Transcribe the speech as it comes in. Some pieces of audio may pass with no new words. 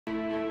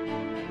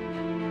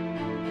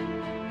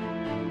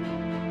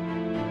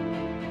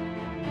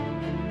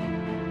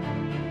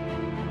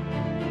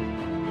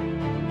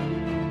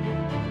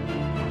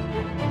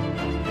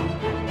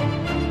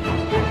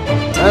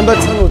Сайн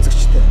байцгаана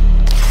үзэгчтэй.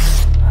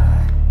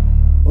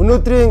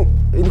 Өнөөдрийн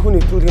энэхүү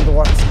нэвтрүүлгийн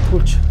дугаарт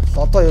сэтгүүлч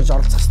лодоо ярьж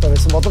оролцох хэрэгтэй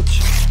байсан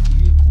боловч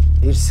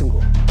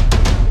ирсэнгүй.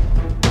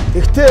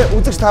 Гэхдээ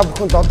үзэгч та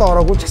бүхэн лодоо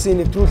ороогүй ч гэсэн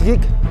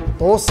нэвтрүүлгийг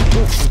дуусгах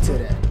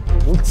үзээрэй.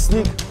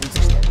 Үлдсэнийг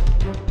үзэгчтэй.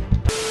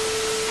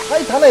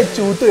 Хай танаа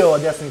чи өдөө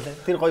яваад яасан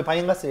гэлээ. Тэр гоё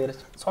баянгаас яриач.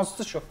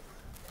 Сонссон шүү.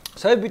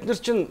 Сая бид нар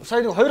чинь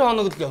сая 2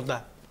 хоног л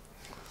явлаа.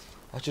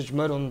 Очиж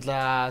морь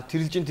унлаа.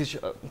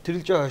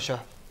 Тэрэлжээ хойшоо.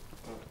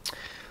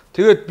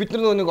 Тэгээд бид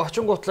нар нэг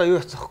очингуутлаа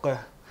юу яцсахгүй.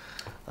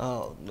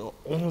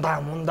 Ундаа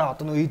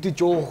одоо нэг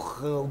идэж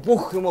уух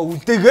бүх юм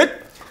үлдээгээд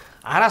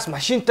араас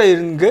машинтаа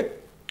ирнэ гээд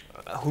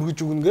хөргөж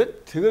өгнө гээд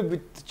тэгээ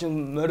бид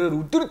чинь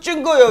мороор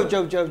өдөржингөө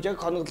явж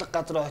яг хоноглох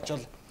газар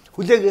очивол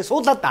хүлээгээ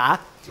суулаа да.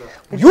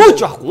 Юу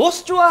ч байхгүй,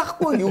 уусч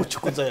байхгүй, юу ч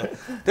ихгүй заяа.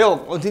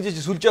 Тэгээ тийж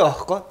сүлжээ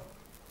байхгүй.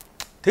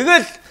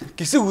 Тэгэл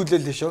гисэг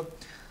хүлээлээ шүү.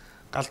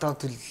 Галдаа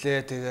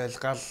төллөө тэгэл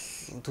гал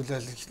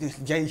төлөөл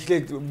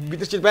эхлээд бид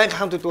нар чинь байнга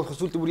хамт идэх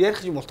сүлд бүр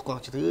ярих юм болохгүй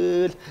юм чи.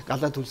 Тэгэл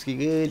галдаа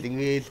төлсгийгээл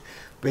ингээл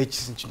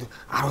байжсэн чинь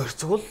 12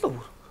 цаг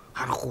боллоо бүр.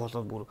 Харахгүй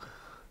болоод бүр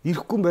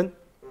ирэхгүй юм байна.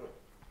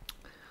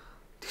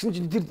 Тэгсэн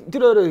чинь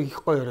тэр өөрөө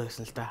их гоё өрөө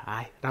байсан л да.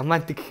 Ай,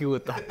 романтик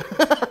хийв одоо.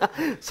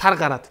 Сар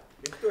гараад.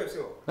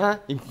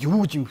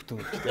 Юу ч юм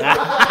хөтөн гэж.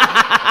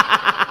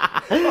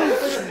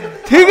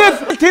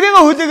 Тэгэл тэрийг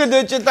хүлээгээд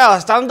байж та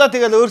бас замдаа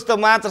тэгэл өөртөө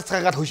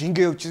маазарцгаагаад хөш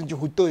ингээ явчихсан чи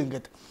хөдөө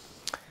ингээд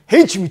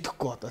хэнч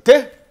мэдэхгүй одоо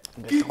тий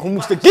ингээд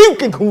хүмүүстэй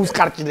гинг хүмүүс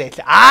гарч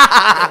ирээ.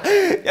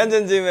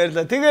 Янз юм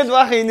ярьлаа. Тэгэл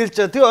баахан инээлж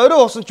чаа. Тэгээ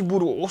орой усан чи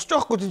бүр усч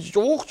байхгүй тийм чи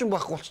уух ч юм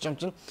байхгүй болчих юм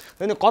чинь.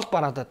 Тэгээ нэг гол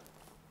бараадаад.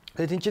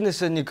 Тэгээ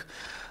тэнчнээс нэг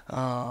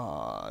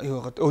юу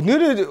яагаад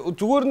нэрээ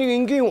зүгээр нэг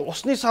энгийн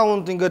усны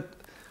саунд ингээд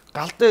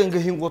галдаа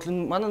ингээ хингуул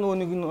манай нөгөө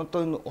нэг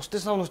одоо усны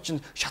саунд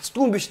чинь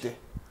шатдгүй юм биш үү?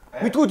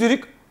 Мэдгүй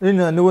тэрийг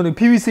Энэ нөгөө нэг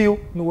PVC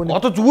юу? Нөгөө нэг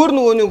одоо зүгээр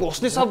нөгөө нэг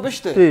усны сав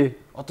биш үү? Тий.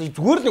 Одоо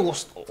зүгээр нэг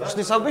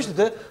усны сав биш үү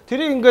те?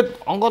 Тэрийг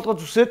ингээд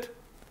онгоолгоо зүсээд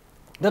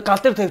нэг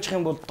гал дээр тавьчих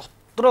юм бол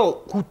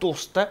дотроо хүүт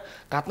устай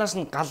гаднаас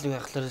нь гал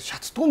байхлаар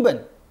шатдгүй юм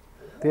байна.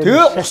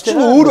 Тэгээ ус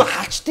чинь өөрөө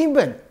халчдаг юм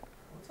байна.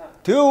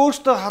 Тэгээ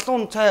өөртөө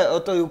халуун цай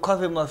одоо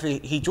кофе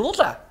мафи хийж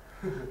уулаа.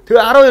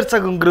 Тэгээ 12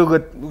 цаг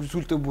өнгөрөөгөөд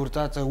сүлдөө бүр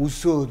за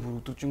өсөөд бүр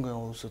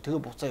өдөржингөө өсөө.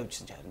 Тэгээ буцаа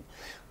явжсэн чинь харин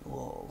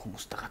нөгөө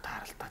хүмүүстэйгээ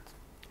тааралдаад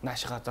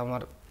наашгаа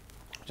замаар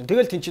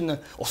тэгэл тэнцэн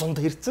усанд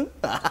хэрцэн.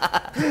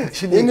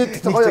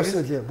 Энэ гоё явсан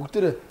үлээ.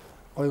 Бүгдээрээ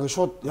гоё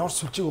шууд ямар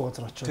сүлжээг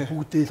газар очиж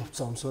бүгдээ л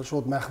хувцас өмсөөр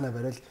шууд майхнаа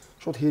барайл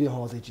шууд хэрийн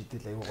хоол хийж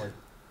идэл аюу гоё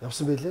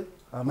явсан байлээ.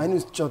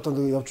 Манайс ч одоо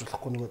нэг явж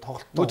болохгүй нөгөө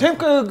тоглолтоо. Нөгөө темп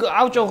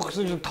авч явах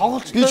гэсэн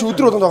тоглолт. Би ч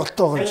өдөр болгон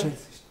тоглолтоо байгаа юм чи.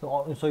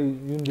 Сая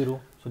юун дээр үү?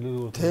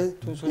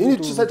 Энэ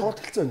чи сая тоглолт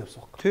хэлсэн юм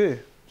явсан байхгүй.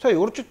 Тий. Сая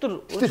урж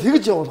өдөр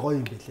тэгэж явал гоё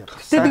юм байлээ.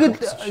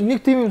 Тэгээд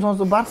нэг тим юм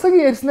сонсон.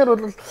 Барсагийн ярьснаар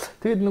бол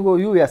тэгээд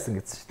нөгөө юу яасан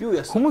гэсэн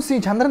шүү дээ.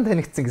 Хүмүүсийн чанар нь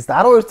танигдсан гэсэн.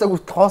 12 цаг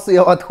хүртэл хоосон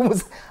яваад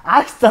хүмүүс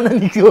арх цанаа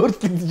нэг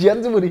өөрчлөгдөж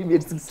янз бүр юм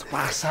ярьсан гэсэн.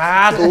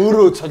 Барсаад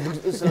өөрөө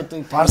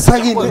цолгосон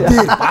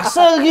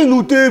Барсагийн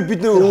нүдээр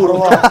бид нөө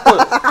өөрөө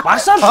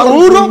Барсаад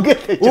өөрөө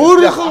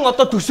өөрийнх нь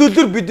одоо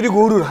төсөөлөөр биднийг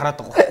өөрөөр хараад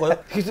байгаа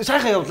байхгүй юу?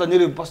 Сайхан явлаа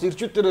нэр бас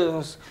ирчүүдээр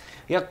бас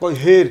яг гоё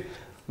хээр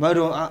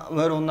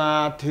морь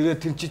унаа тэгээд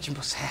тэр чинь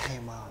бас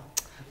сайхан юм аа.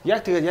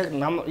 Яг тэгээд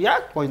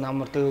яг гоё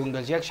намар тэгээ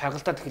ингээл яг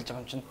шаргалтаад эхэлж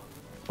байгаа юм чинь.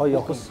 Гоё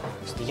явах.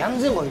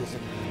 Янзын гоё юм.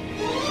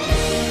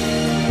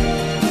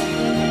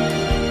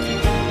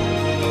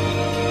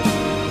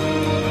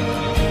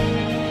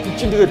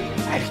 Чи тэгээд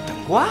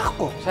аригтахгүй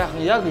байхгүй.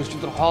 Сайхан яг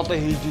ирчүүдэр хоолоо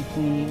хийж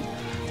идэн.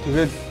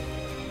 Тэгээд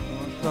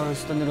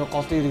одоо нэр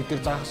голын ирэг дээр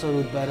загасаар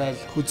үл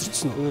барайл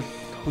хүзэрчсэн. Тэгэл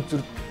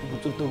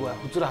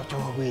хүзэр авч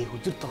яваагүй.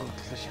 Хүзэр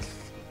тоглолоо шал.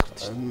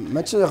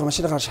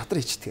 Машиныгаар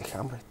шатар хийчихдэг их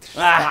амар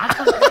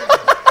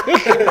байдаг.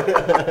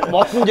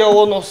 Модонд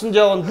явна, усанд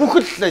явна бүх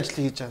л ажил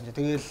хийж байгаа юм.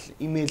 Тэгэл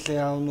имэйл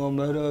явна,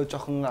 морио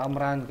жоохон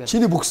амраана гэж.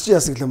 Чиний бүкс чи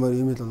яасан гэлээ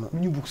имэйл унаа.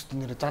 Миний бүксд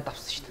нэрээ зад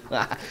авсан шүү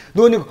дээ.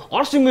 Нөгөө нэг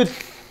орс имэйл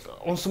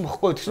унсан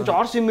бохгүй. Тэгсэн чинь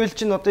орс имэйл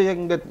чинь одоо яг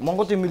ингээд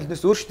монгол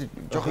имэйлнээс өөр шүү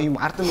дээ. Жоохон юм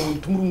ард нь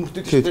төмөр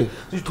мөрдөд шүү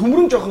дээ.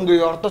 Төмөрөн жоохон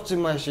ингээд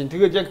ордооцсон юм аашин.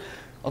 Тэгээд яг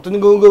одоо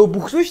нэг өнгөө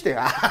бүксэн шүү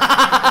дээ.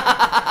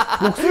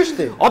 Бүксэн шүү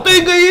дээ. Одоо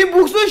ингээ ийм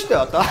бүксэн шүү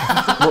дээ одоо.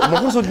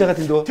 Монгол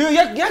сүлдээгээ тэндөө. Тэгээ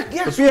яг би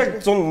яг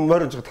 100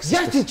 морь унж байгаа гэсэн.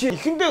 Яг тийм чи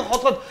ихэндээ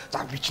холгоод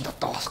за би чинь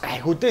одоо бас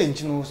гайгүй дээ энэ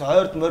чинь нөөс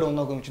ойрд морь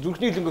унаагүй юм чи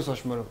зүрхний хилэнгээс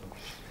хойш морь унаагүй.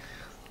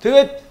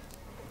 Тэгээд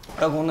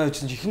яг унаа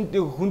чинь ихэндээ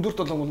хүндүрт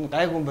болонгууд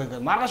гайгүй юм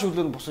байна. Маргааш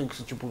өглөө нь босон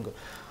гэсэн чи бүр ингээ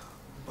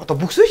одоо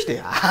бүксэн шүү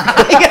дээ.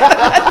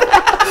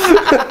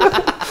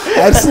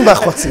 Арьсан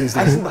байхгүй болсон юм.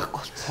 Арьсан байхгүй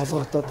болсон.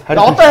 Холгортоод.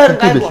 Одоо харин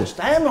гайгүй болж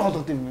амар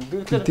холгод юм байна.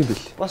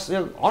 Тэгэхээр бас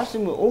яг орс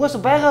юм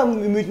угаасаа байгаа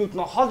имэйлнүүд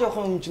нь хоол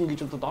явах юм чинь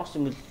гэж бодоод орс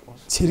имэйл.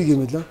 Цэрэг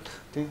имэйл аа.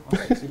 Тий.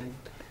 Орс имэйл.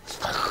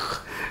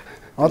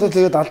 Одоо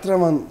тэгээд алдраа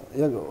маань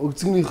яг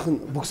өгзгнийх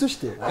нь бүксэн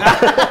шүү дээ.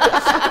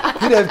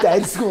 Тэр хавьд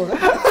арьсгүй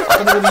байгаа.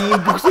 Одоо нэг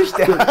юм бүксэн шүү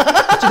дээ.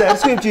 Чи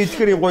арьсгүй юм чи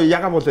идэхээр гоё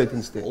ягаан болоо гэдэг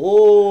юм шүү дээ.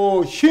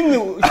 Оо,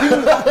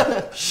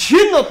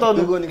 шин одоо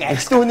нөгөө нэг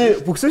арьстай хүний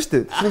бүксэн шүү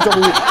дээ. Шинэ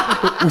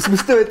жоохон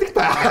үсмэстэй байдаг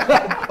та.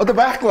 Одоо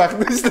байхгүй байх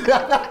нь шүү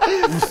дээ.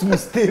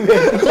 Үсмэстэй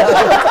байдаг.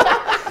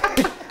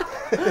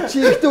 Чи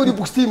ихтэй өөрийн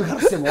бүс тийм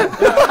харсан юм уу?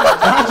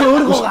 Наа чи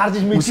өөрийгөө харж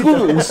иж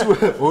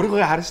мэдээ.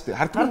 Өөрийгөө харна шүү дээ.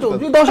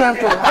 Харддаг. Би доош харж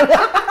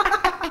байгаа.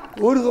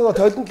 Өөрийгөө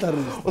тойлонд л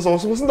харна. Бас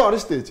усанд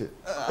орно шүү дээ.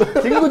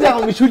 Тэнгүүд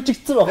яг ингэ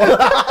шүлжигдсэн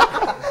байгаа.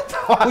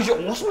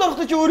 Үгүй усанд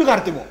орохдоо чи өөрийгөө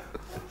хард юм уу?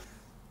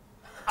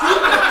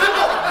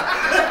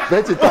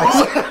 Бэж таач.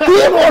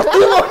 Тийм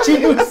уу чи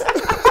юу?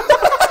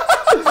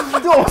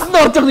 Усанд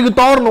орж байгаа нэг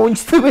доор нь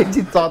унжтай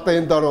байж. За одоо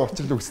энэ доор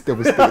учрал үстэй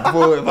бүстэй.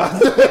 Бөө.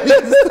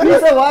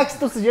 Бисаа вакс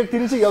тус яг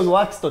тэр шиг яг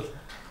вакс тул.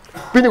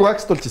 Би нэг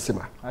вакс тулж ирсэн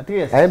юм аа. А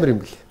тэгээ Амар юм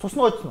бэл.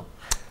 цусны гоцсон уу?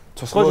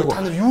 Цусгой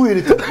Та нар юу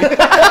яриад байна?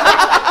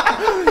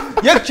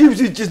 Яг чипс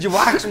хийж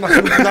вакс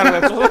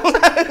махнаар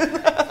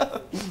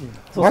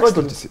вакс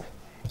тулж ирсэн.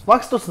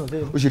 Вакс тулсан уу?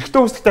 Тийм. Үгүй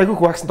эрэгтэй хүмүүст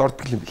айгүйх ваксанд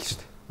ордог юм бэл шүү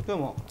дээ.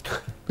 Тийм үү?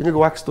 Би нэг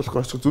вакс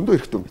тулахаар очих зөндөө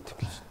эрэгтэй юм байт.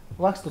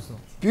 Вакс тулсан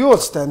уу? Би бол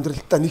ч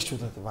амьдралдаа нэг ч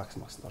удаа вакс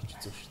орж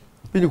үзсэн шүү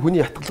дээ. Би нэг хүний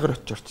ятгалгаар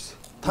очиж орж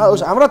ирсэн. Та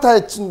амра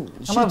та чинь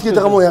шийдгээд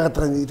байгаа мó яагаад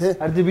байгаа юм те?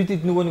 Харин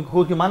бид нөгөө нэг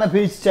хөөх манай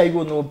пэйж чи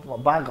айгу нөгөө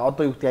баг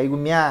одоо юу гэдэг айгу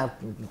мяа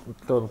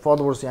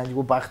followers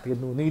айгу баг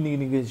тэгээд нөгөө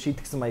нэг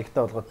шийдгсэн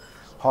маягтай болгоод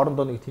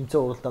хоорондоо нэг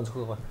тэмцээн уралдаан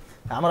зохиогоо.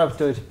 Амра бид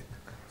хоёр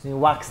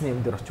ваксны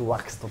юм дээр очив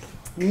вакс тул.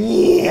 Тэр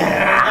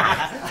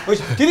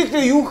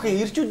ихтэй юу гэх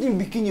юм? Ирчүүдийн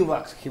бикини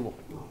вакс гэх юм уу?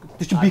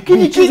 Тэр чи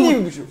бикини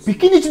биш үү?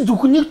 Бикини чинь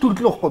зөвхөн нэг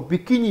төрөл واخхой.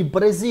 Бикини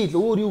Бразил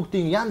өөр юу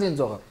гэдэг янз янз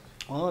байгаа.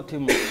 Аа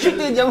тийм үү. Чи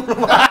тэгээд ямар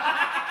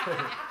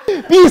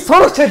Би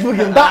сурах хэлбэг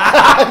юм да.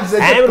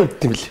 Амар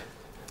үт юм бэл.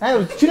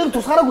 Амар чиний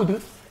тусгаараагүй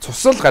тэгээд.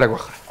 Цусал гараг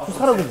баха.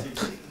 Тусгаараагүй.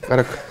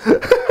 Гараг.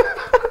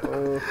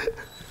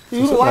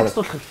 Юу вакс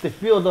тулах хэрэгтэй.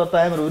 Би бол одоо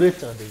амар өрөөлж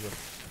байгаа даа.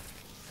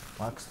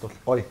 Вакс тул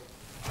гоё.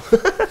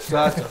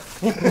 За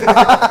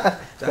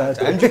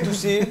амжилт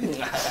хүсье.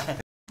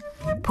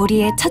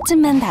 보리의 첫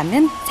줌만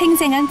담은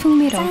생생한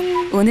풍미로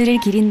오늘을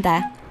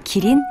기린다.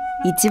 기린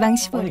이지방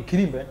시범.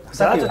 Гэрийн байна.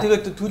 За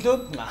тэгээд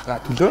төлөө.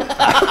 Төлөө.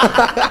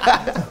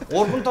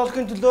 Урган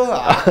толгын төлөө.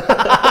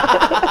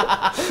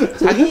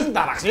 Цагийн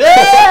дараагч.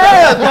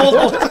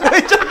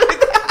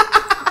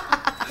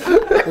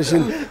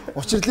 Шин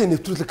учирлын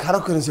нэвтрүүлэг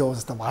караокерээс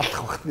явуулсан та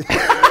маалдах багт.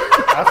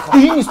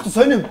 Энэ ч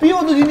сонио. Би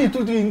одоо энэ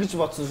нэвтрүүлгийг ингэж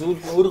бодсон.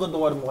 Өөрийнхөө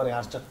дугаарыг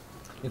харж байгаа.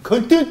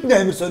 Контент нь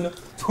амар сонио.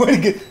 Зүгээр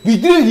ингэ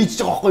бидний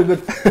хийж байгаа байхгүй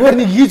ингээд зүгээр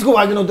нэг хийцгүй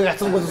багнуудыг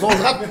ацсангууд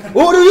суусгаад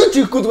өөрөө юу ч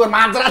хийхгүй зүгээр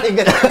манзраад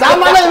ингээд за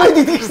манай юм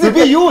идэгчсэн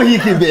би юу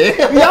хийх юм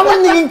бэ?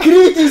 Ямар нэгэн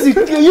креатив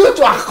сэтгэл юу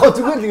ч байхгүй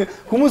зүгээр нэг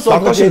хүмүүс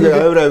Одоо шиг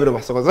авир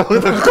асуугаа.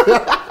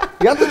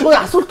 ядаж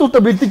гоё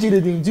асуултуудаа бэлдэж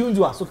ирээд юм зүүн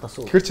асуулт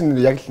асуу. Тэр чинь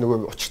яг л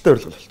нөгөө учиртай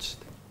урилга болчих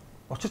шүү дээ.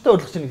 Учиртай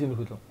урилга чинь тийм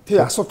их үү? Тий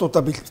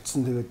асуудлуудаа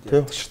бэлтгэсэн тэгээд.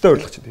 Тийм учиртай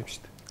урилга чинь тийм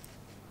шүү дээ.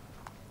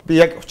 Би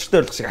яг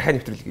учиртай урилга шиг ахаа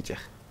нэвтрүүлэг гэж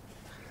яах.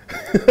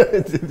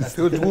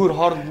 Тэгвэл зүгээр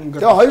хооронд ингээд.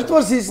 Тэгээ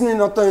хоёрдугаар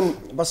сизонын одоо энэ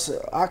бас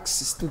Ax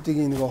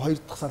студигийн нэг хоёр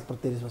дахь салбар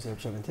дээрээс бас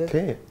явж байгаа юм тий.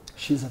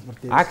 Шин салбар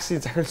дээр.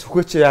 Ax-ийн захирал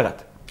Сүхэ чи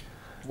яагаад?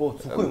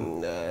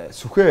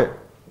 Сүхэ.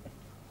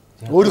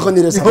 Өөрийнхөө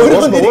нэрээс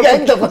Өөрийнхөө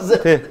англи болсон.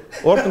 Тий.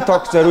 Урдан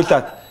ток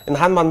зориулаад энэ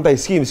хан мандаа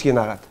эсгийн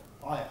наагаад.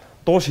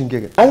 Дуу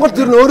шингээгээд. Монголд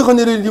тэр нь өөрийнхөө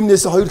нэрээр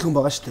юмнээс хоёр хүн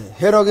байгаа шүү дээ.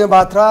 Heroгийн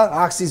Баатра,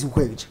 Ax-ийн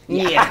Сүхэ гэж.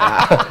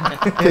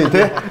 Тий,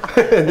 тий.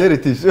 Нэр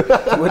тийм шүү.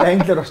 Зүгээр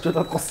англиар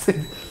орчуулаад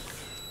гуссан.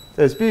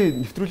 Тэгээс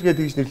би нэвтрүүлгээ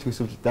тэгж нэрлэх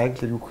эсвэл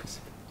англиар юу гэх юм?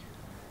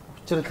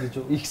 Учрал гэж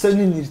юу? Их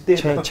сони нэртэй.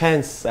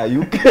 Chance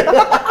юу гэх.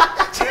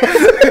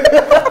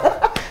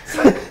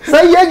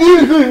 Сая яг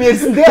ийм юм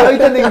ярьсан дээ.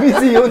 Хоёулаа нэг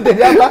биси юунд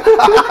дээр яа.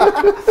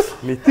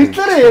 Тэр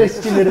талаар яриач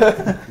чи нэр.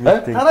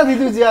 Танаа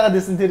телевиз яагаад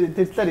байсан тэр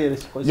талаар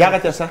яриач гоё.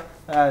 Яагаад яасан?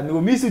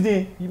 Нөгөө Miss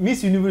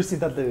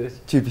Universe-ийн талаар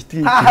яриач. Чи битгий.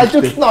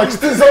 Хажуудалд нь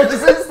очсон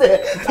суужсэн сте.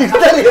 Тэр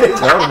талаар яриач.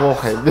 Яа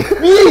муухай.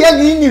 Би яг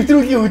энэ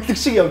нэвтрүүлгийн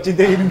хөтлөх шиг явж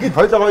байна. Ингээд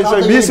хоёлаа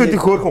гоёсоо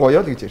Miss-үүдийг хөөрхөн гоёо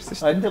л гэж ярьсан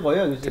шүү. Энд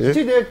гоё гэж.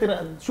 Чи яг тэр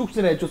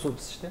шүүгчнэр ажил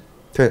суудсан шүү дээ.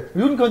 Тий.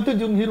 Ер нь контент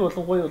ер нь хэр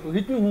болон гоё болов.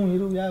 Хэдэн хүн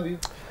хэрв яав юу?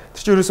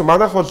 Тэр чинь ерөөсөө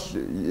манайх бол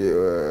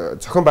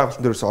зохион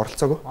байгуулалтанд ерөөсөө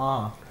оролцоогүй.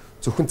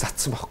 Зөвхөн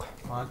цацсан байхгүй.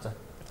 За.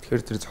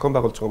 Тэгэхээр тэр зохион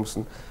байгуулж байгаа хүмүүс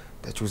нь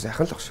тажгүй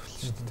сайхан л багш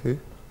шүү дээ тий.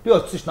 Би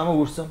очсон ш намайг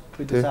үрсэн.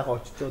 Би тэр сайхан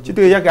очичоод. Чи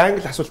тэгээ яг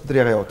англи асуулт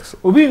дээр ягаа яваад гэсэн.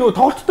 Би нөгөө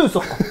тоглолттой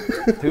байсан байхгүй.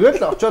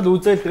 Тэгэл очиод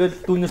үзэл тэгэл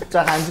дүүнэрт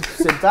жаахан амжилт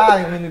хүсэл. За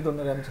энэ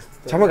дүүнэр амжилт.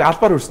 Чамайг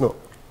албаар үрсэн үү?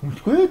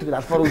 Мэдгүй тэгэл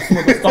албаар үрсэн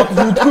бол зод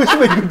зүудгүй юм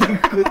байна гэдэг.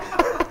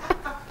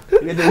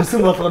 Тэгээд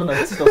үрсэн болгоор нь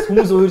очиж бас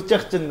хүмүүс уурж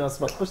явах чинь бас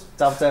болохгүй ш.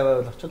 Зав зай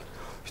байвал очиод.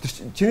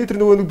 Чиний тэр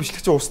нөгөө нэг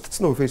бичлэг чинь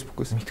устдсан уу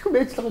Facebook-ээс? Мэдгүй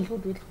байж л байгаа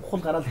л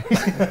ухал гараад.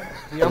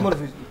 Ямар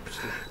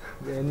бичлэг?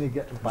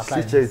 Энийг балаа.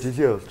 Чи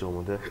жилээ болж байгаа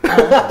юм те.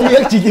 Тий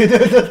яг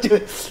жилээ болж.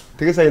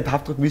 Тэгээ сая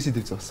 5 дахь мессеж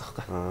дээр зогссон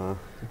байхгүй.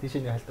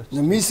 Тийшээ нэг хальт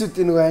очив.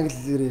 Miss-үүд нөгөө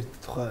англиэр ярьдаг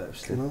тухай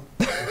бичлэг нөө.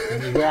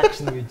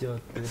 Reaction видео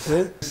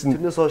тий.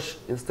 Тэрнээс хойш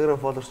Instagram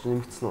followers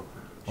нэмэгдсэн үү?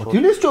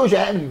 Тэрнээс ч өөш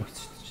амар юм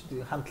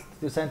хэвчээ. Хамталт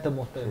тэр сайнтай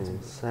муутай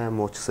юм. Сайн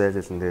мууч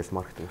сайлэлэн тэгэл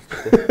маркетинг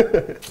болчих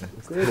тээ.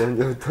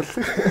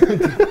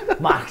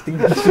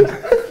 Маркетинг шиг.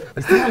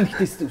 Instagram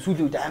гэхдээ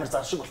сүүлийн үед амар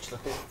зар шиг болчихлоо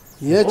тий.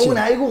 Яаж Уг нь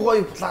айгүй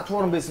гоё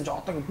платформ байсан ч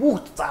одоо ингэ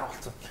бүгд зар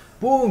болсон.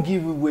 Бөөн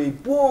giveaway,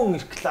 бөөн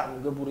реклам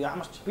ингээ бүр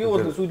ямар ч би бол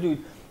сүүлийн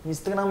үед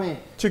Instagram-ын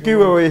Чи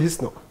giveaway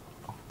хийсэн үү?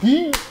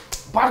 би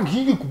баг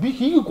хийгээгүй, би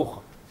хийгээгүй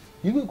баха.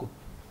 Хийгээгүй.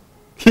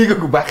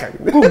 Хийгээгүй байхаа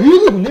гэнэ. Үгүй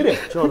хийгээгүй нэрээ.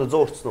 Чи одоо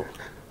 100 урцсан уу?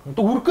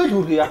 Одоо хүргээл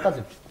хүргээ ятаад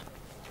юм.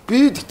 Би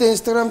гэхдээ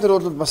Instagram дээр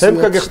бол бас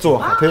Самкагийн 100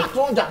 баха тий.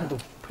 160.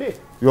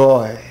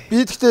 Йоо. Би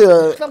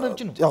гэхдээ Реклам тавьж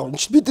гинэ. яг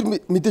бид нар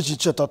мэдээж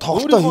чи одоо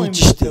тоглолтоо хийж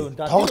штэ.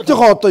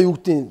 Тоглолтынхоо одоо юу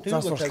гэдгийг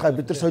зас сурталчилгаа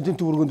бид нар соёлын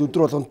төвөргөнд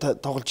өдөр болгон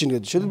тоглож гин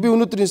гэдэг. Жишээлбэл би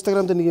өнөөдөр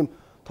Instagram дээр нэг юм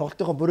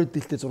тоглолтынхоо бороод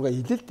дийлтэй зураг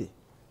хийлээ л дээ.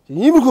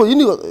 Иймэрхүү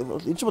энийг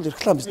энэ ч бол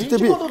реклам биз. Гэтэ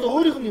би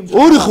өөрийнх нь юм.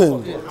 өөрийнх нь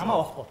Хамаа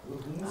байхгүй.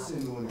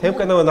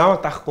 Самка нөгөө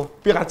намайг даахгүй.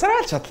 Би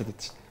ганцаараа л шатлаад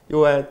байдаг чинь.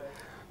 Юу байна?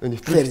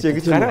 Нэвтрүүлж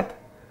ингэж гараад.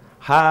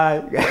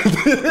 Хай.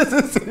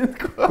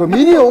 Гэхдээ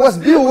миний угаас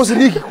би угаас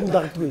нэг их хүн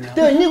дагдгүй юм.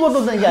 Тэгээ энийг бол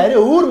ингээ арай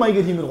өөр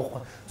маягаар хиймэр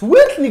гохгүй.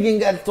 Зүгээр л нэг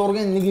ингээ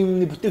зургийн нэг юм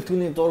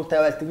бүтээгдэхүүний зураг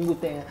тавиал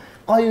тэнгүүтээ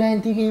гоё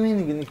байна тийм юм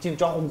нэг тийм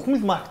жоохон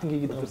хүмэл маркетинг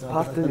хийгээд байгаа.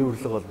 Партийн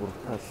үрлэг бол бүр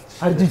тал.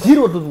 Харин тэр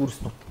бол үрс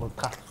нут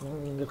тал.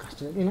 Ингээ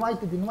гарч ирээд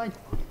invite.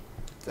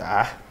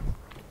 За.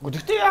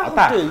 Гэхдээ яах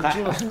вэ?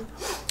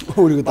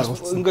 Өөрийгөө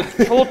дагуулсан.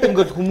 Ингээд шууд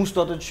ингээд хүмүүст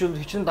одоо жишээл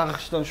хичнээн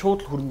дагагчдаа шууд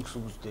л хүрнэ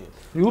гэсэн үг үстэй.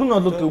 Ер нь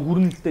бол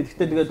хүрнэлттэй.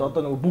 Гэхдээ тэгээд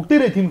одоо нэг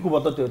бүгдээрээ тиймэрхүү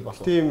болоод байвал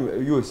болох. Тийм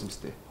юу байсан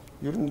бэ?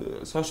 Ер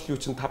нь сошиал юу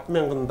чинь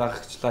 50000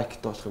 дагагч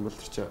лайктай болох юм бол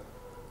тэр чинь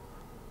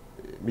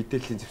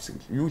мэдээллийн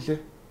зэвсэг юу лээ?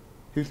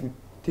 Хэвлэл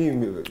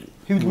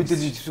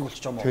мэдээллийн зэвсэг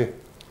болчих юм уу? Тийм.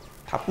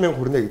 5000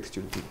 хүрнэ гэдэг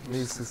чинь юу?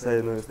 Нэг сая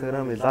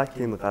Instagram-ийн лайк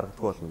юм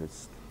гаргадаг болно гэж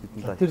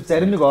бидний лайк. Тэр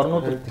зарим нэг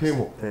орнууд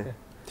Тийм үү?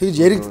 Тэгж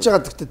яригдж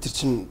байгаа гэхдээ тэр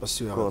чинь бас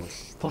юу яа.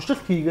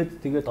 туршилт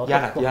хийгээд тэгээд одоо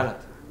Яагаад?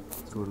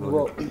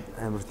 Зүгээр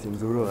амар тийм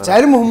зөрөө.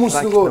 Зарим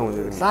хүмүүс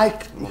нөгөө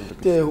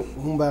лайктэй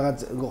хүн байгаа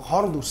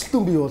хооронд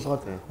өсөлтөө бий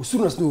болгоод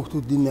өсвөр насны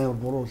хүүхдүүд энэ амар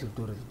буруу үлэг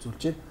дөрөөл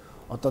үзүүлж байна.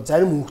 Одоо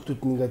зарим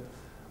хүүхдүүд нь ингээд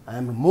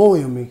амар муу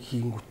юмыг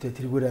хийнгүүтээ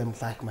тэргээр амар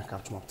лайк майк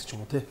авч мавдаг ч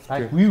юм уу тий.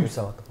 лайк views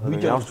аваад.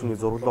 Видео авч хүний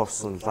зураглал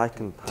орсон лайк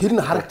нь Тэр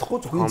нь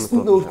харагдахгүй зөвхөн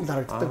эцэнд нь өөртөө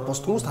харагддаг.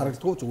 Бос хүмүүст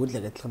харагдахгүй зүгээр л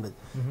яг адилхан байна.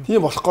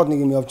 Тийм болох гээд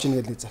нэг юм явж ийн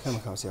гэдэг захиа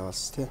махаас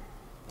яваалс тий.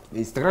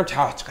 Instagram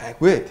чаач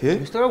гайгүй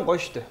тий. Instagram гоё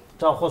штэ.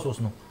 За ухаас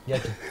уусна уу?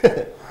 Яаж вэ?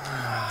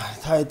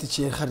 Та хэд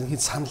чи ярихаар нэг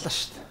саналаа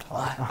шүү дээ.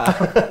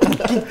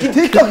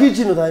 TikTok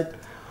хийж гинөө та хэд.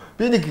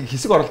 Би нэг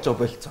хэсэг оруулж байгаа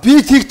болцоо.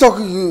 Би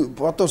TikTok-ыг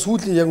одоо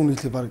сүүлийн яг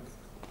үнэ хэлээ баг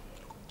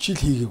жил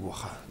хийгээгүй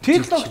баха.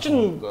 TikTok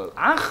чинь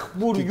анх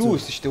бүр юу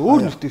байсан штэ.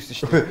 Өөр нэртэй байсан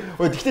штэ.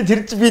 Ой тэгтээ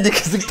тэр чинь би нэг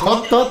хэсэг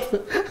донтоод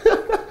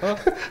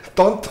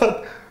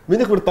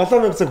минийх бүр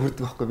 7000 цаг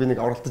хүрдэг байхгүй би нэг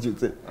оролдож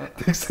үзээ.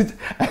 Тэгсэн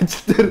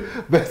ажил дээр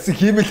байсан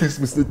хиймэл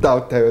хэсмэснүүдээ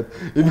аваад тавиад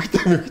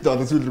эмэгтэй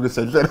одоо сүүл рүүгээ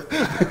солиор.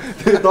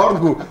 Тэгээд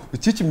дооргүй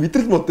чи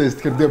мэдрэл модоо есть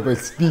гэхээр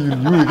байс би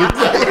юу игээд.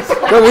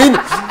 Тэгээ энэ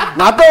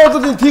надад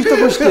бол энэ TikTok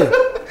ба штэ.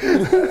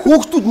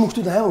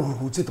 Хүүхдүүд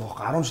амар үзээд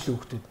байгаа 10 жилийн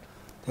хүүхдүүд.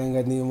 Тэг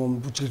ингээд нэг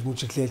юм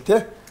бүжиглээл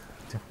те.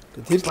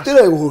 Тэр л дээр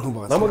айгүй хөөрхөн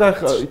байгаа. Намайг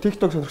анх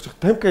TikTok сонирхож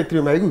 50k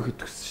тэр юм айгүй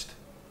ихэд төгссөн шүү дээ.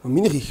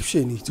 Минийх их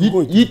хвшээ нэг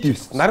зүгээр. Ид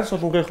юус. Наран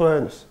солонгоих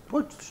байна ус.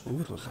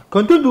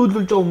 Контент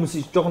үйлдвэрлэж байгаа хүмүүс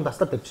жоохон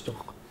таслаад тавьчих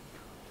жоох.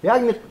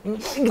 Яг нэг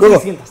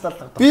хэсгийн таслаад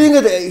байгаа. Би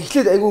ингээд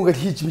эхлээд айгүй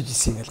ингээд хийж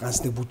мэжсэн ингээд ганц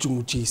нэг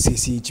бүжиг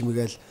хэсгээс хийж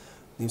мэгээл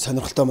нэм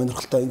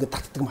сонирхолтой ингээд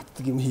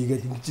татдаг юм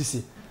хийгээл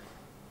ингэжсэн.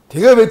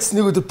 Тэгээ байдс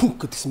нэг өдөр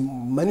пүнк гэдгсэн.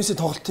 Манисийн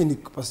тоглолтын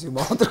нэг бас юм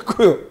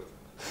ордохгүй юу.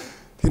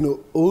 Тэр нөө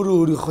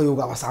өөрийнхөө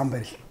юугаа бас ам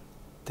барил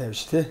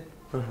тавьж тий.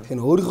 Тэгэхээр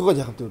өөрийнхөө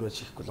яхав дөрөж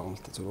хийхгүй л юм л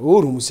та зүгээр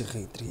өөр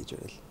хүмүүсийн өдр хийж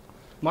байл.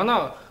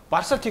 Манай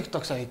Барса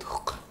TikTok сайн хийдэг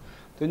хөөх.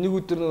 Тэгээ нэг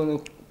өдөр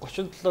нөгөө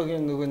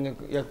 37-гийн нөгөө нэг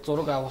яг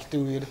зураг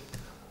авалтын үеэр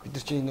бид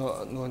нар чинь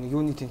нөгөө нэг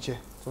юуны тэнцээ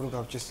зураг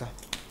авч ирсэн.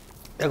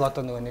 Яг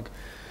одоо нөгөө нэг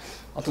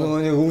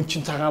өвн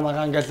чин цагаан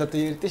магаан гэж одоо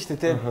ярьдэн шүү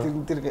дээ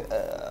тий. Тэр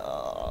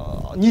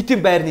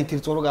нийтийн байрны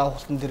тэр зураг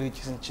авалтан дээр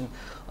гэжсэн чинь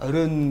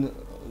оройн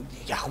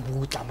яг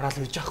бүгд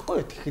амраал байж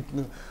байхгүй. Тэгэхэд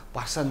нэг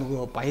Барса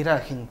нөгөө баяраа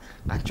хин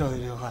ганчаа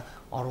хоёроо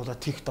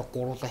оруулаад TikTok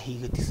гуруулаа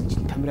хийгээд гэсэн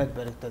чинь камерад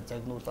баригдаад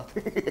загнуулаад.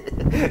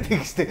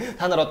 Тэгстэй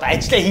та нар одоо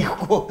ажиллаа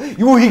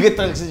хийхгүй юу хийгээд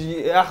байгаа гэсэн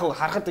яах вэ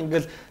харахад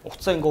ингээл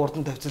уцаа ингээ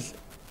урдан тавьцал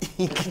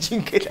ингэж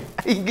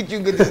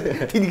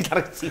тэнийг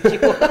харагдсан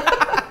юм.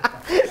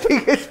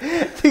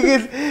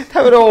 Тэгэл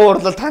камера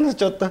уурлал та нар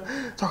ч одоо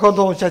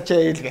цохол уушаачаа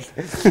ийл гэл.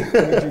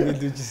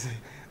 Ингэж үжсэн.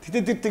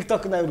 Тэгтээ тэр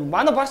TikTok нээр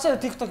манай Барса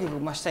TikTok-ыг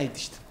маш сайн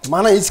хийдэг шүү дээ.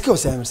 Манай эзэхээ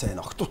бас амар сайн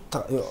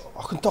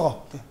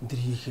охинтойгоо энэ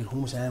төр хийхээр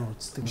хүмүүс амар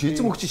үздэг.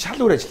 Шийдэн мөгч шал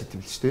өөр ажилладаг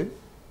юм л шүү дээ.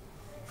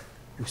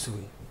 Юу гэсэн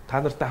үг вэ?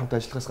 Та нартай хамт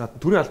ажиллахаас гадна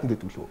төрийн албанд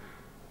дэдэг лөө.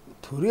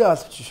 Төрийн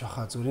албач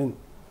шахаа зүрийн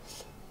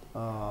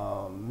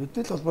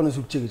мэдээлэл холбооны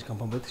сүлжээ гэж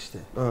компани байдаг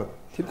шүү дээ.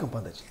 Тэр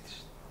компанид ажилладаг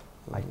шүү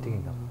дээ.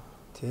 IT-ийн даа.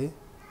 Тий.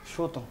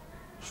 Шуудан.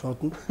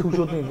 Төв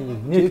шуудны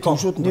нэг нийт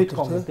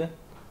компани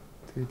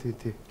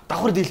Тий.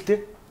 Давхар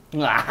дийлтэй.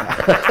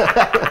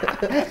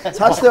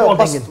 Цаашлаа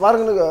бас баг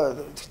нэг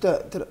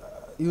гэхдээ тэр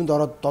юунд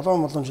ороод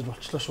 7 жил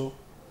болчихлоо шүү.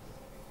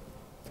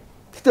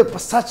 Гэхдээ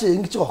бас цааш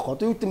ингэж байгаа байхгүй.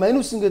 Одоо юу гэдэг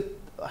манус ингээд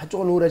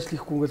хажуугаар нүүр ажил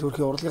хийхгүй ингээд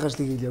хөрхий урлагийн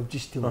ажлыг хийж явж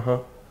шít тийм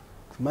үү.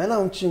 Манай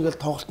хүн чинь ингээд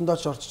тоглолтондоо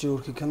ч орч чи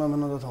хөрхий кино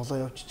минодоо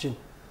тоглоо явж чинь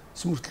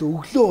сүмөртлөө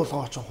өглөө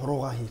болгоо ч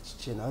хуруугаа хийж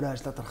чинь орой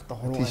ажиллаад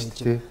дарахтаа хуруугаа хийж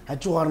чинь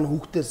хажуугаар нь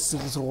хүүхдээ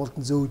сэсэл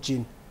сургуульд зөөж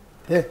чинь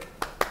тий.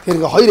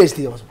 Тэгэхээр ингээд хоёр ажил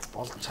хийж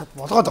болгоод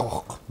байгаа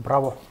байхгүй.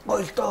 Браво.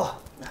 Гоё л доо.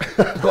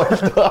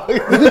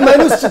 Бид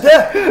манус чи тий.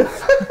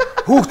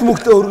 Хүүхд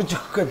мөхтөө өргөж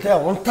өгөх гэх те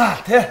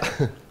унтаа те.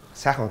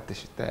 Сайхан унтаа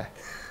шүү дээ.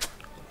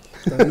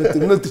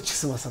 Өнөөдөр ч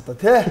гэсэн бас одоо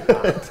те.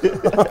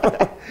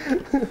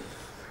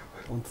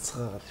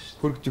 Унтцгаагаар шүү.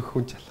 Хөргөж өгөх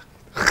хүн жалах.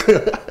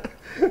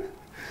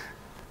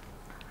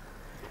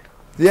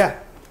 Яа.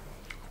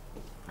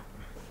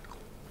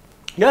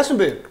 Яасан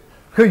бэ?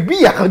 Хөөе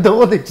би яхаа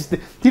дагуулж штэ.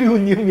 Тэр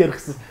хүн юм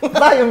ярихсан.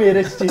 Лаа юм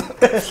яриач чи.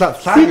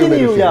 Лаа юм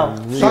яа.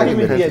 Лаа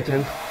юм яаж.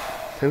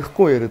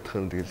 Танихгүй яриад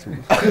байгаа юм тэгэл шүү.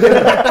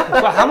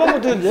 Хамаагүй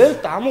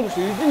тэгэл хамаагүй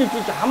эдний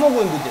нэвтрүүлж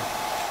хамаагүй юм бид.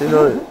 Тэр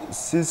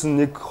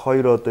season 1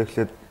 2 одоо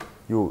эхлээд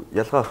юу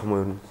ялгаа ах юм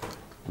уу ер нь?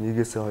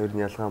 Нэгээс 2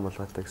 нь ялгаа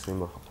малгаатай гэсэн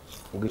юм байна.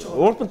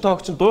 Urban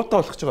Talk чинь дуутай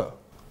болох гэж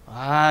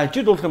байгаа.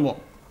 Чи дуулах юм уу?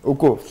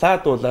 Үгүй, флаа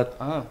дуулаад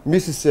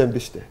Mrs. M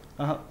биш үү?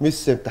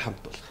 Mrs. M-тэй хамт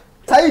дуулах.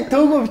 Сая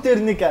төөгөө битэр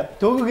нэг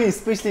төөгөөгийн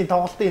спешиалийн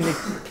тоглолтын нэг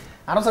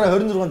 10 сарын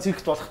 26-нд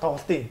циркт болох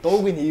тоглолтын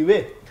дууг нь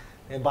хийвээ.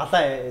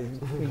 Балаа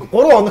 3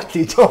 хоногт л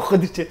хийж байгаа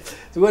байхгүй чи.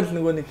 Зүгээр л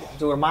нөгөө нэг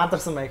зүгээр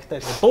маадарсан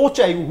маягтай дуу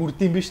чи айгүй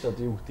хүрдэм биш үү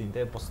юу гэдэг юм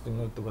те бус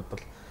юмнуудыг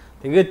бодвол.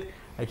 Тэгээд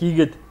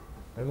хийгээд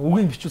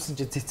үгийг бичүүлсэн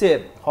чи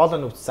цэцээ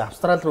хоолой нүвцсэн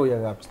Австрали руу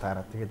яг авч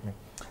таараа. Тэгээд нэг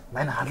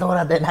манай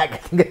халуураад байна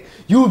гэх ингээд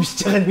юу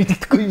бичиж байгааг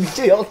мэддэхгүй юм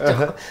бичээ явуулж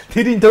байгаа.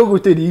 Тэрийн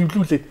төөгөөтэй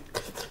эвлүүлээд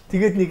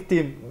тэгээд нэг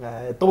тийм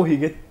дуу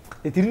хийгээд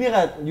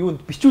тэрнийга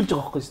юунд бичүүлж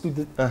байгаа байхгүй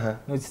студид.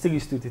 Нөгөө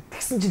цэцэгийн студид.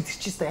 Тэгсэн чинь тэр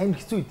чинь амар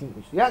хэцүү юм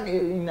биш. Яг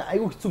энэ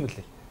айгүй хэцүү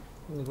мөлий.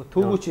 Нөгөө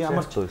төөгөө чи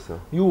ямар ч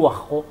юу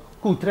байхгүй.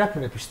 Гүү трап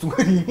мэнэ биш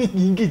зүгээр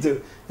ингээ зөв.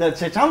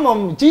 За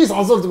чам чи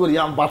сонсол зүгээр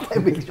ям балаа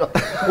юм биш.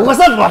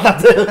 Угасаа балаа.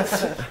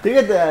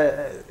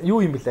 Тэгээд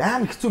юу юм бэлээ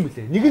амар хэцүү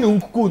мөлий. Нэг нь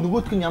өнгөхгүй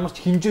нөгөөтг нь ямар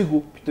ч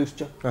хэмжээгүй битэр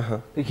ч.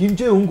 Тэг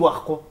хэмжээ өнгө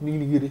байхгүй нэг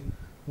нэгээрээ.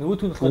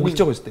 Нөгөөтг нь өгүүлж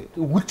байгаа шүү дээ.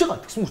 Өгүүлж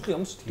байгаа. Тэгсэн мөртлөө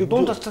ямар ч. Тэгээ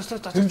дуун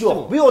тасцаа.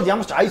 Би бол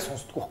ямар ч ай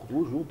сонсдоггүй байхгүй.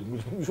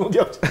 Юу шууд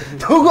явж.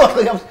 Төөгөө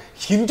болох ямар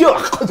хэмжээ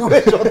байхгүй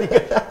зүгээр шууд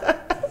ингээ.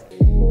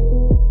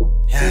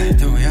 Яа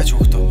тэгээ яаж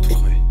хөөхтэй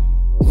унтрах вэ?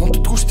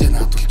 Унтдаггүй шүү дээ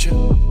наадулч.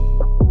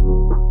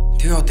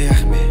 Тэгээ одоо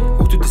яах юм бэ?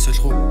 Хүүхдүүдээс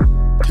солих уу?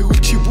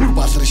 Тэгвэл чи бүр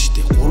баларна шүү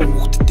дээ. 3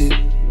 хүүхдтэй.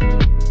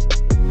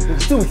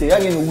 Хэцүү мөлий.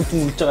 Яг энэ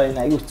өгүүлж байгаа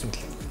энэ аюу хэцүү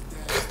мөлий.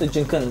 Одоо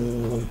жинхэнэ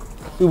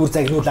би бүр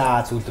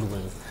загнуулаа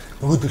зүйлрүү.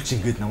 Нөгөөдөр чи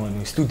ингээд намайг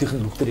нэг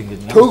студийнхэн бүгдээр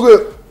ингээд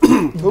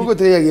төөгөө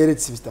тэг яг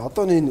яриадсэн биз дээ.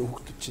 Одоо энэ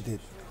хүүхдүүд чи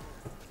тэгээд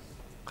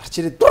гарч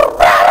ирээд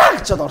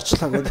чад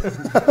орчлаа гэдэг.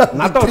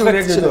 Надад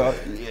болохоор яг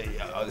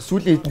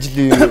сүүлийн хэдэн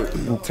жилийн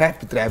трап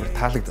бид амар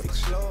таалагддаг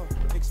шүү.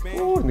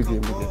 Өөр нэг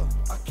юм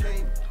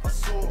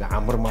нэг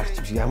амар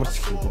марч биш ямар ч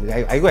юм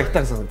айгүй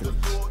айтаа санагдав.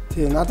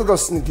 Тий, надад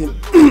бас нэг тийм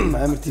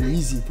амар тийм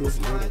easy тий.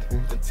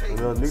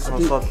 Нэг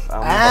сонсоод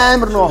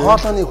амар нөө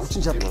хоолойны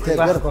хүчин чадалтай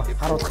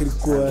харуулах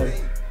хэрэггүй бай.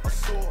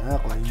 Аа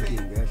гоё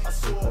ингээл.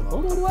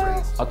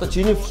 Одоо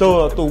чиний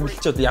флоу одоо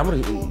өвлөж одоо ямар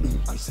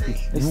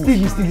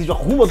стил гэж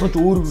баг хүн болгож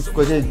өөрөө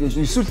үсэхгүй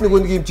тий. эсвэл нөгөө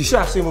нэг юм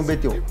жишээ авсан юм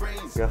байд юу?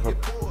 яхад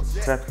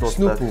трап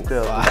дуустал гэдэг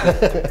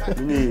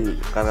одоо миний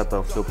гаргаад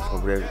байгаа флоу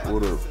болох яг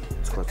өөрөө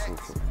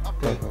зохиолсон.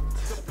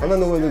 Танаа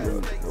нөгөө нэг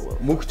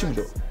мөнгөч юм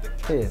лөө.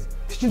 Тий.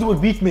 Тэр чинь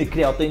зүгээр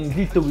битмейкер одоо энэ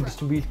лилтөө гэдэг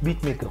чинь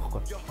битмейкер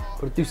байхгүй.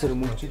 Продюсер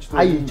мөнгөч.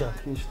 Хай хийж байгаа.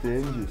 Тийм шүү дээ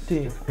энэ.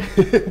 Тий.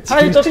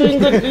 Хай одоо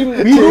ингээд юм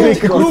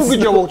crew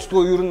гэж явагддаг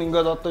юу ер нь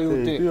ингээд одоо юу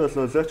гэдэг. Би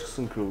болоо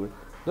лочсон crew гэ.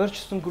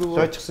 Лочсон crew.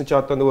 Лочсон чи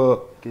одоо нөгөө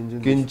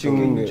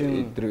гинжин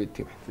эдэр байт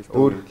юм.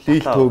 Өөр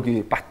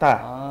лилтөөгийн бата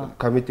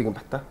комедигийн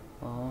бата.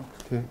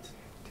 Тий.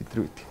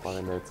 Тэдэр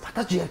байт.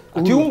 Батаж яг.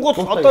 Тэнгуул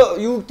одоо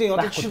юу гэдэг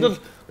одоо жишээлбэл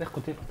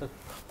байхгүй тий батаж.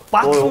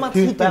 Батмат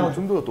хийх байгаа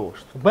зөндөө дуу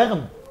шүү дээ. Байгаа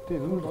юм. Тий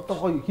одоо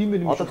гоё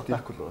хиймээр юм шиг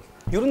таахгүй л байна.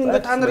 Ер нь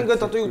ингээд та нар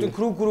ингээд одоо юу гэдэг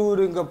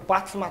crew-ээр ингээд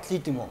батл матл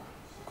хийд юм уу?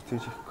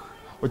 Тийж.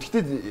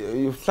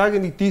 Гэхдээ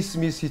флагийн нэг дис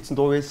мис хийсэн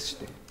дуу байсан шүү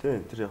дээ. Тий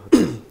тэр яг.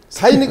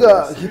 Сая нэг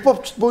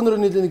хипхопчд бөөнөр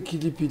нэлээ нэг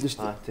клип хийлээ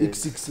шүү дээ.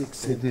 XXX.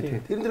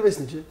 Тэрэн дээр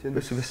байсан чи?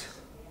 Байсан.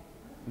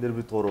 Нэр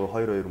бид 2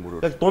 2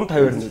 мөрөөр. Яг дунд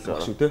 50-аар нэг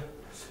шүү дээ.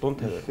 Дунд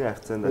 50. Тий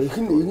хацаанд.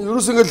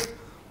 Ерөөс ингээл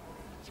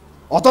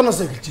одооноос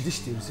эхэлчихлээ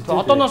шүү дээ.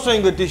 Тэгээ одооноосоо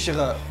ингээд дээшээ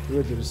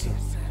тэгэл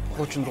ерөөсөө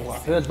хуучин дугаа.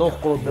 Тэгэл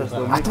дуухгүй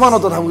л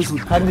атмануудад хамгийн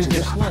сүүлд харин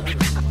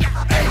ирсэн.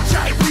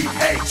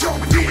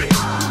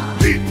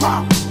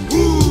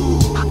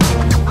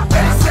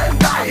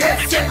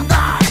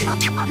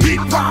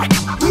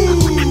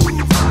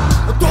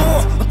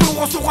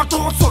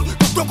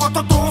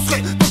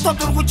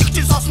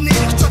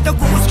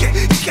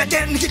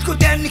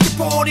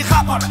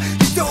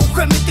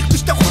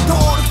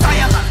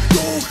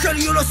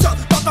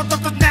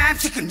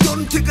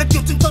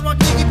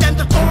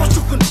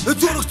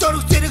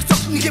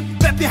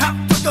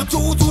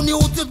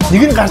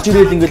 Нэг нь гарч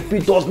ирээд ингээд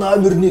би дуул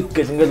номер 1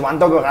 гэл ингээд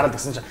вандогоо гараад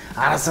гисэн чинь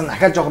араас нь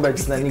дахиад жоох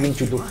байжснаа нэг нь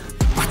ч үлээ.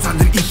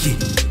 Бацаанар ихий.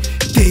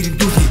 Дээр нь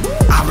дүүхий.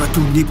 Авра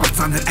түүний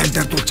бацаанар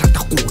амьдар дуулж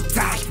чадахгүй.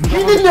 Заал.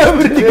 Миний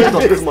номер 1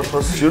 дотор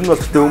болохоос ер нь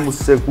бол тэ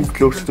хүмүүсээ бүгд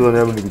л өөрсдөө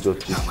амар нэг гэж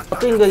бодож байна.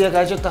 Одоо ингээд яг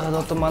ажид тахад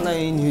одоо манай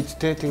энэ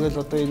хийдтэй тэгэл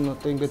одоо энэ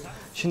одоо ингээд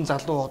шин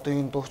залуу одоо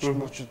энэ дууч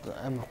мууч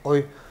амар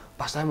гоё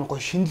бас амар гоё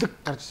шинэлэг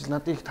гарч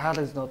надад их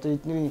таалагдсан. Одоо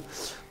эдний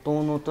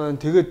дуунууд байна.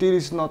 Тэгээд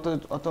дээрээс нь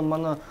одоо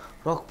манай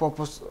Rock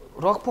pop-ос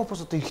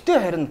одоо ихтэй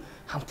харин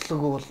хамтлаг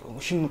бол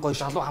шинэ гоё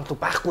залуу хамтлаг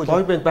байхгүй л.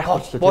 Boy band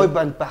байхгүй. Boy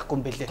band байхгүй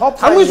юм бэлээ.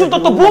 Хамгийн сүүлд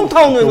одоо Boom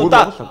Town байна уу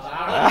да?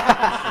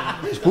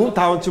 Boom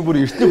Town ч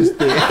бүр эртний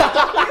хүстэй.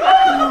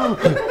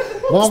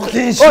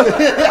 Монголын шиг.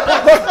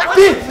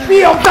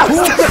 Би явдаа.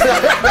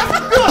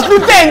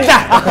 Нүдэнда.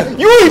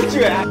 Юу хийж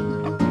вэ?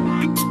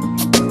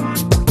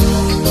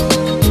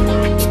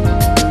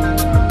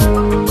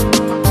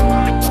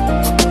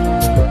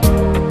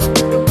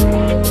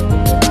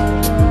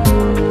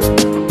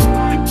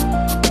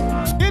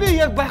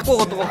 Байхгүй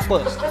байгаа байхгүй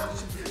юу?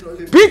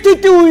 Би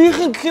тэдний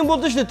үеийнхэн гэх юм бол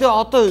шүү дээ. Тэгээ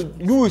одоо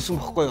юу хийсэн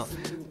байхгүй юу?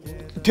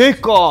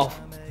 Take off.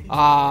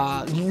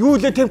 Юу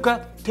лээ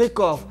take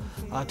off.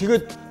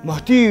 Тэгээд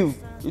мотив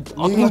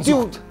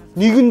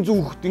нэгэн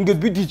зүгт ингээд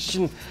бид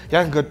чинь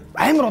яг ингээд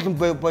амар олон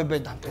бой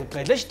банд хамтлаг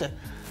байлаа шүү дээ.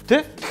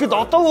 Тэ? Тэгэхэд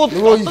одоо бол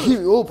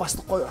нөгөө бас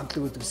гоё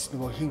хамтлаг байдаг гэсэн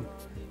нөгөө хин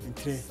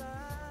энтрээ.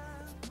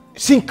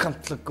 Sync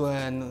хамтлаг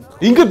байна.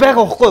 Ингээд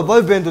байгаа байхгүй юу?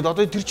 Бой бандууд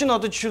одоо тэр чинь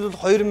одоо жишээлбэл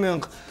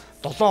 2007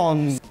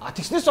 он.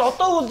 Тэгснээс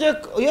одоо бол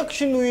яг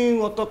шинэ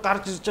үеийн одоо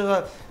гарч ирж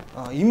байгаа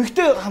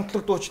эмэгтэй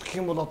хамтлаг дуучид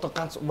гэх юм бол одоо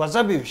ганц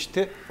Wasabi биш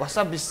те.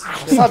 Wasabi сайш.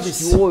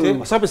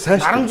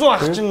 400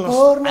 ах чинь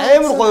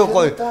амар гоё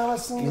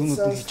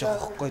юмнууд хийж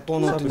байгаа байхгүй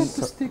дуунууд.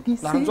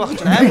 400 ах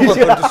чинь амар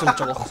гоё продюсер хийж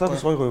байгаа байхгүй.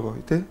 Wasabi гоё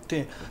те.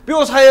 Тийм. Би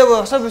бас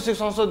хаяа Wasabi-ийг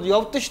сонсоод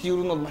явдсан шүү дээ. Ер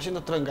нь бол машин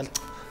дотор ингээл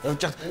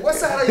явж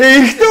байгаа. Тэгээ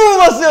ихтэй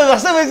бас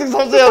Wasabi-ийг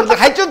сонсоод явлаа.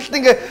 Хажууд талд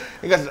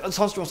ингээл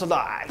сонсч мосолоо.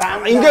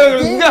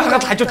 Ингээ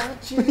харахад хажууд.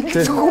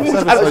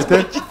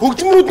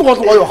 Хөгжмөрүүд нь гол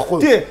гоё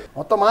байхгүй юу?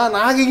 Одоо маа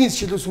наагийн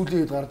шилүү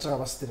сүүлийн үед гарч байгаа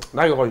бас тэр.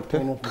 Нааг гоё те.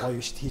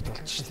 Гоё шүү дээ. Хит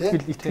болж шүү дээ.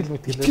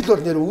 Итгэл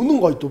бол нэр үнэн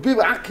гоё дөө. Би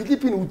анх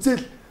клипийг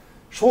үзэл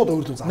шууд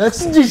өөртөө заа.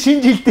 Ноцсон жил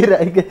шинэ жил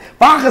дээр ингээ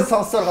баахан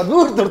сонсоор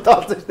нүүр дүр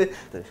тоолсон шүү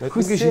дээ.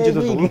 Хөсгийн шинэ жил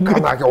бол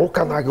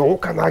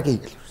уканаги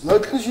гэл.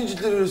 Ноцсон шинэ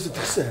жилээр ерөөсө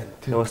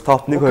тэгсэн. Тэгээ бас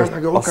топ 1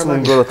 2 болсон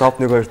өнгөөрөө топ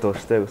 1 2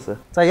 дуурчтай гэсэн.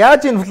 За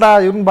яаж ин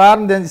фла ер нь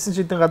баарн дээр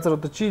 9 шидийн газар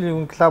одоо чи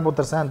юм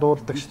клубуудаар сайн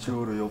дуулдаг шүү. Чи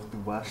өөрөө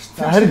явдаг баар шүү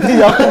дээ. Харин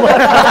тийм явдаг баар.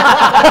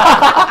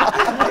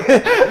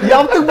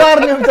 Явдаг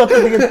баар юм одоо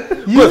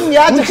тэгээд ер нь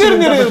яаж ихэр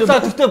нэр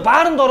за тэгтээ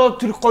бааранд ороод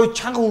тэр гоё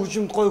чанга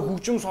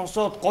хөгжим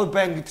сонсоод гоё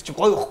байн гэдэг чинь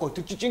гоё ихгүй.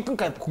 Тэр чинь жинхэнэ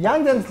кайф.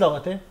 Ян дэнд л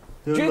байгаа тий.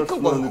 Жинхэнэ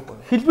гоё.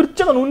 Хэлбэрж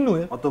байгаа нь үнэн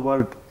үү? Одоо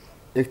баг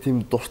яг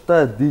тийм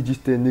дуртай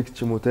DJ-тэй нэг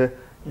ч юм уу те.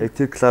 Яг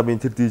тэр клубын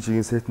тэр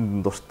DJ-ийн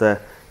сетэнд дуртай.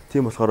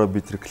 Тийм болохоор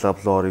би тэр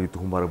клуб руу орё гэдэг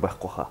хүн баг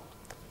байхгүй хаа.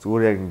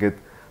 Зүгээр яг ингээд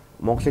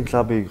Монголын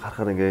клубыг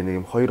харахаар ингээд нэг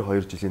юм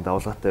 2 жилийн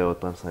давлгаатай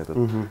яваад байгаа санагдаад.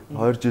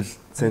 2 жил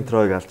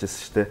центрог алж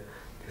ирсэн шүү дээ.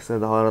 Тэгснээр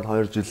даваараад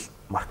 2 жил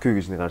Маркю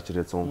гэж нэг гарч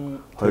ирээд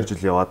 2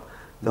 жил яваад.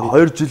 Тэгээ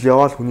 2 жил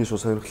яваал хүний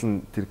шууд сонирхол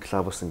нь тэр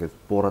клубаас ингээд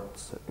буураад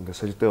ингээд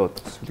солигдоо яваад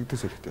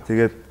солигдоо.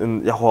 Тэгээд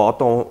яг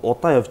одоо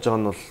удаан явж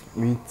байгаа нь бол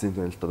минцэн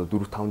байна л да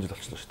 4-5 жил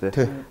болчихлоо шүү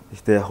дээ.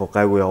 Гэхдээ яг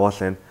гайгүй яваал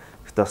байна.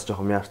 Гэхдээ бас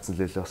жоохон мяарцсан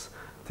лээ бас.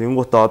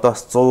 Тэнгуутаа одоо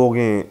бас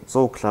 100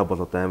 клуб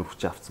бол одоо амар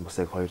хүч авцсан бас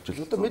яг 2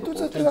 жил. Одоо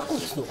медуза тэр байхгүй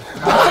гэсэн үү?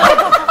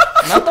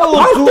 Надад бол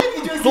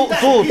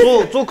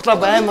 100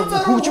 клуб амар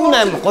хөгжим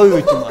амар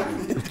гоё байт юм аа.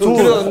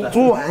 100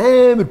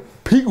 амар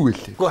пиг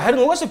үлээ. Гэхдээ харин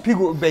угаасаа пиг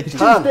байж.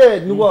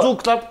 Гэхдээ нөгөө 100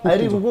 клуб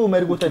ариг өгөө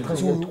маригуутай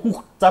адилхан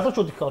хүүхд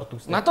залуучууд их ордог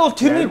гэсэн. Надад бол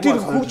тэрний тэр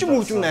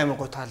хөгжим амар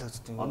гоё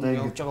таалагддаг юм.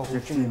 Явж байгаа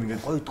хөгжим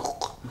гоё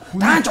тоххой.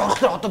 Даанч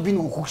орохлоор одоо би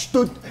нөгөө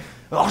хөгжтөөд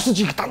орсон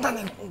чиг дандаа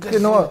нэг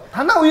ингээд нөгөө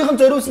танаа үеийнхэн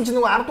зориулсан чинь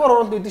нөгөө 10 дугаар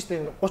оролт өгдөн шүү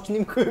дээ. 30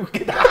 нэмэх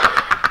гээд.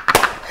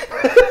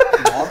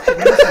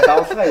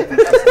 Давлгаа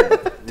идэв.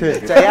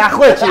 За яах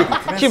вэ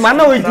чи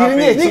манай үед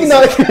ирнэ. Нэг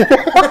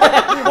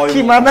нөө.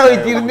 Чи манай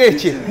үед ирнэ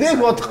чи. Нэг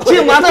бодохгүй.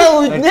 Чи манай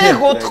үед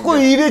нэг удахгүй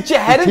ирээ чи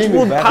харин ч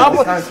бүр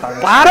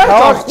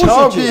бараа орохгүй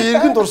шүү. Би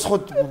иргэн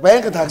дурсахад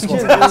байнга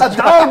таагсгүй.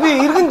 Таа би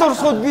иргэн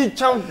дурсахад би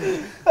чам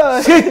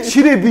сэт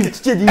ширээ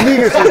бэлтчихэд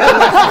инээгээ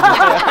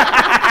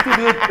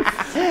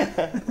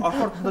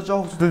Ахортоо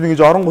жоох зүйл ингэж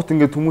оронгууд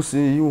ингэж хүмүүс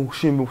юу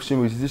хөш юм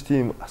гэж хэлж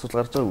тийм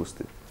асуудал гарч байгааг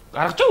үстэй.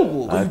 Гаргаж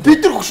байгаагүй.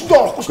 Бид нар хөшөндөө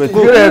орохгүй шүү.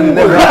 Тэр харин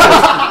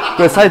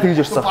гээ сая тэгж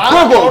ирсэн.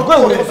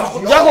 Үгүй.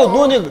 Яг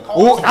нөө нэг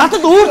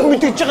надад өөрт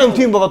мэдчихэж байгаа юм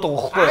тийм байгаа даа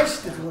байхгүй.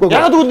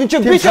 Яг тэгвэл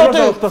энэ би ч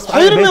одоо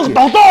 2007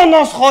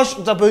 оноос хойш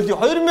за боли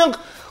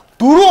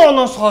 2004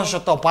 оноос хойш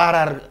одоо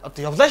баараар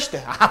одоо явлаа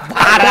штэ.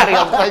 Баараар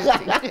явлаа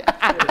штэ.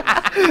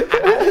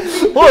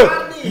 Ой,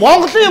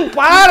 Монголын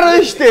баар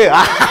штэ.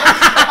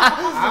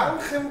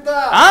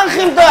 Анх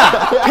юм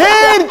да.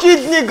 Тэр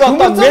жилиг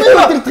одоо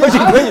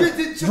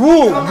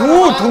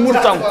юу төмөр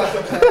зам.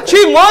 Чи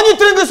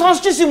мониторинг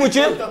сонсч ирсэн юм уу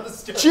чи?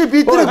 Чи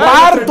бидний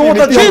баар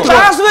дуудаад чи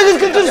Лас Вегас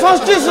гэж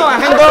сонсч ирсэн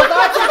ахиндоо.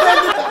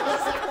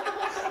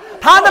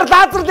 Та нар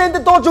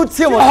Лазерленд дууж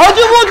үзсэн юм уу?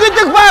 Хожимод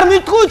гэдэг баар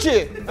мэдгүй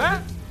чи.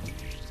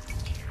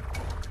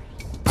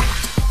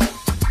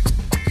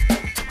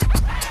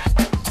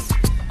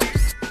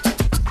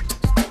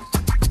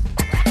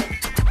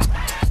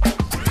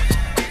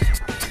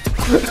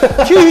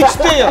 Чи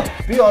хийжтэй яа.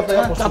 Би одоо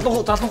яг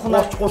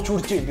 30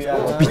 хүрч би яа.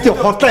 Бити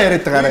хурлаа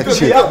яриад байгаа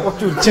чи.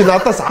 Чи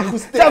надаас ах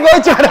үстэй. За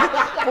байж гараа.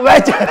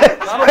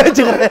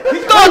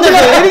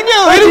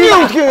 Эргний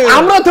үлгэн.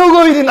 Амра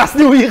төөгөө хоёрын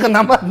насны үеийнх нь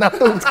намайг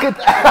надад үзгээд.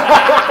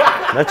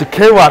 Наа чи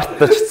Кев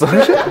арттачсан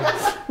шүү.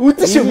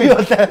 Үзэн шүү би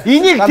болоо.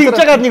 Энийг тэгж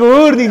байгаа нэг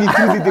өөр нэг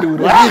нэвтрүүлэг дээр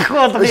өрөө. Ах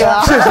болго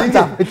яа.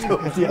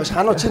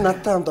 Ханаа чи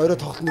надтай хамт орой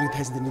тоглох нэрийг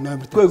тайсан дээр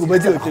номер Үгүй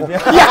базаа үгүй.